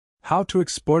How to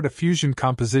export a Fusion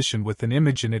composition with an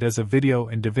image in it as a video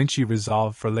in Davinci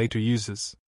Resolve for later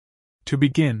uses. To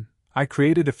begin, I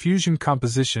created a Fusion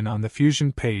composition on the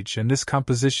Fusion page, and this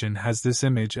composition has this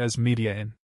image as media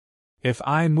in. If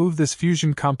I move this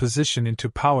Fusion composition into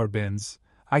Power Bins,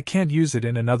 I can't use it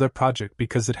in another project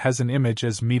because it has an image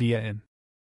as media in.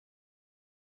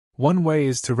 One way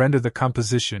is to render the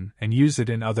composition and use it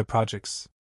in other projects.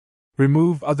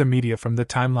 Remove other media from the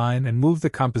timeline and move the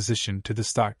composition to the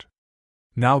start.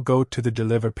 Now go to the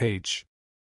Deliver page.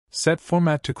 Set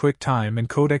format to QuickTime and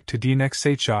codec to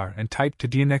DNxHR and type to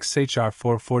DNxHR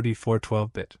 444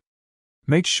 12-bit.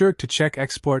 Make sure to check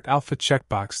Export Alpha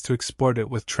checkbox to export it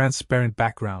with transparent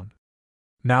background.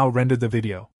 Now render the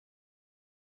video.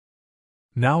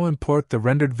 Now import the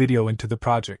rendered video into the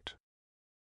project.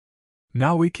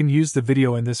 Now we can use the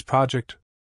video in this project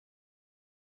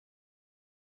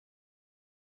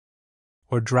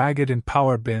or drag it in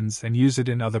Power Bins and use it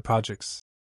in other projects.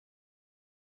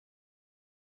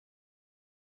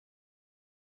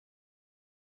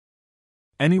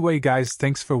 Anyway guys,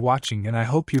 thanks for watching and I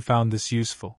hope you found this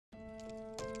useful.